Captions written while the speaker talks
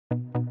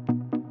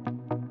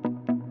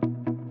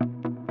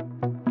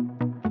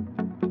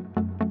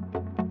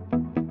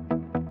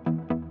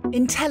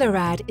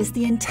Intelirad is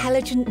the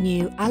intelligent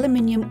new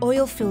aluminium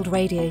oil-filled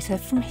radiator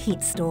from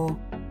Heatstore.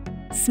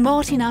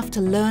 Smart enough to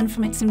learn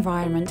from its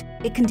environment,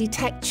 it can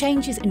detect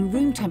changes in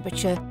room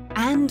temperature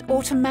and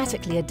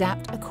automatically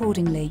adapt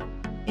accordingly.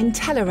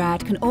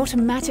 Intelirad can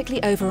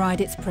automatically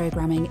override its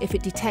programming if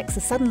it detects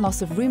a sudden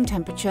loss of room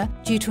temperature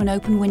due to an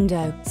open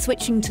window,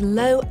 switching to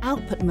low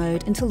output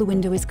mode until the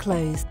window is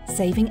closed,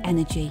 saving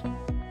energy.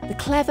 The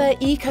clever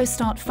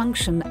EcoStart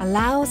function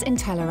allows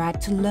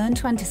Intelirad to learn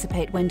to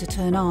anticipate when to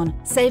turn on,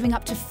 saving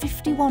up to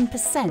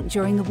 51%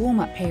 during the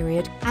warm-up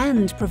period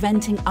and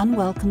preventing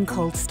unwelcome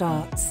cold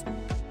starts.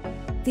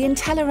 The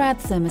Intelirad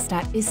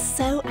thermostat is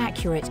so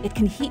accurate it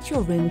can heat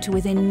your room to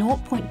within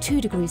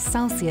 0.2 degrees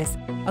Celsius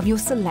of your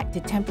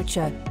selected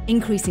temperature,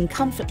 increasing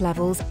comfort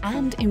levels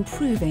and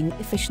improving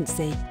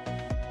efficiency.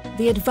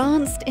 The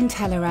advanced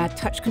Intelirad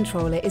touch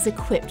controller is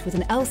equipped with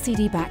an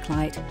LCD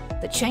backlight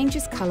that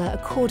changes colour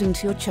according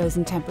to your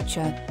chosen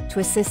temperature to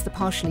assist the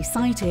partially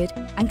sighted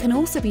and can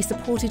also be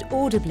supported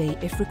audibly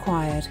if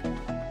required.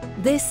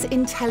 This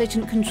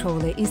intelligent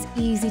controller is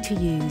easy to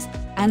use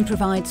and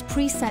provides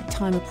preset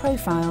timer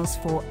profiles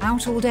for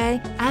out all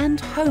day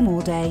and home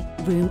all day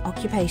room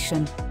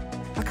occupation.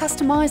 A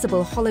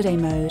customizable holiday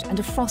mode and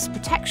a frost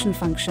protection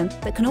function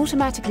that can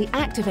automatically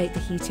activate the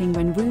heating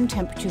when room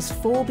temperatures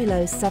fall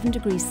below 7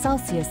 degrees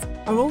Celsius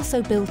are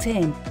also built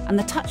in, and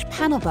the touch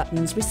panel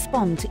buttons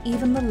respond to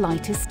even the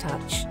lightest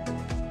touch.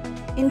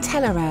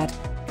 Intelirad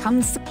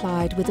comes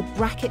supplied with a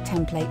bracket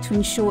template to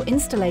ensure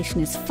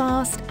installation is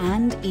fast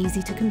and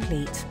easy to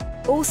complete.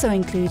 Also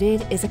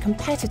included is a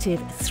competitive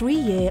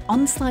 3-year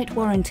on-site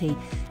warranty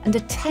and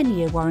a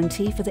 10-year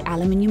warranty for the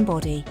aluminium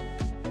body.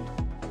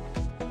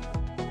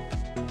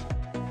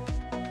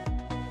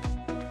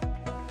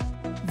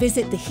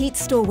 Visit the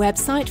Heatstore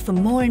website for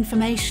more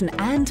information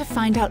and to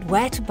find out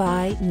where to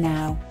buy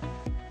now.